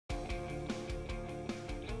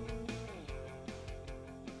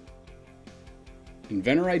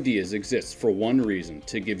Inventor Ideas exists for one reason: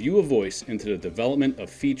 to give you a voice into the development of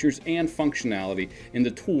features and functionality in the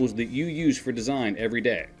tools that you use for design every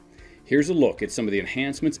day. Here's a look at some of the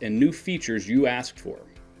enhancements and new features you asked for.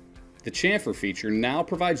 The chamfer feature now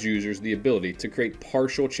provides users the ability to create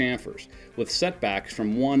partial chamfers with setbacks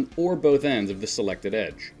from one or both ends of the selected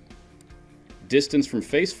edge. Distance from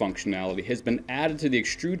face functionality has been added to the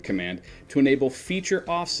Extrude command to enable feature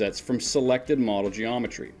offsets from selected model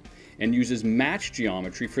geometry, and uses match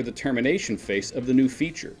geometry for the termination face of the new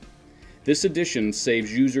feature. This addition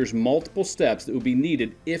saves users multiple steps that would be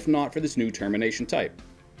needed if not for this new termination type.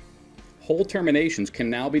 Hole terminations can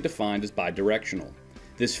now be defined as bidirectional.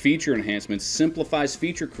 This feature enhancement simplifies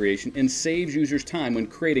feature creation and saves users time when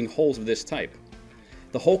creating holes of this type.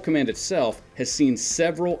 The hole command itself has seen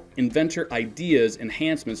several Inventor Ideas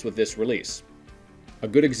enhancements with this release. A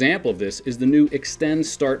good example of this is the new Extend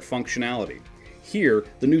Start functionality. Here,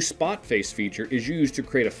 the new spot face feature is used to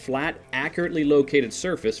create a flat, accurately located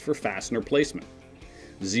surface for fastener placement.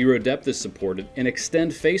 Zero depth is supported, and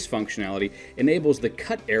Extend Face functionality enables the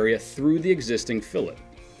cut area through the existing fillet.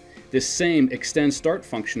 This same Extend Start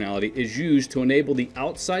functionality is used to enable the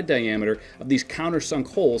outside diameter of these countersunk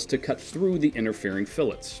holes to cut through the interfering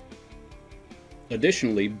fillets.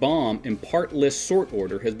 Additionally, BOM and part list sort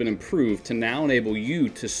order has been improved to now enable you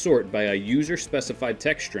to sort by a user-specified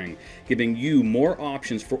text string, giving you more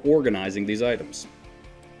options for organizing these items.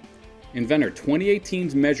 Inventor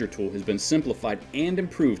 2018's measure tool has been simplified and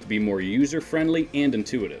improved to be more user-friendly and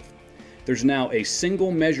intuitive. There's now a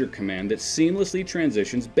single measure command that seamlessly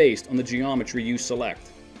transitions based on the geometry you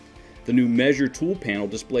select. The new measure tool panel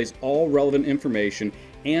displays all relevant information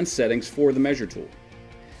and settings for the measure tool.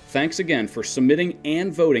 Thanks again for submitting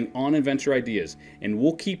and voting on Inventor Ideas, and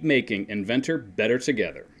we'll keep making Inventor better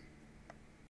together.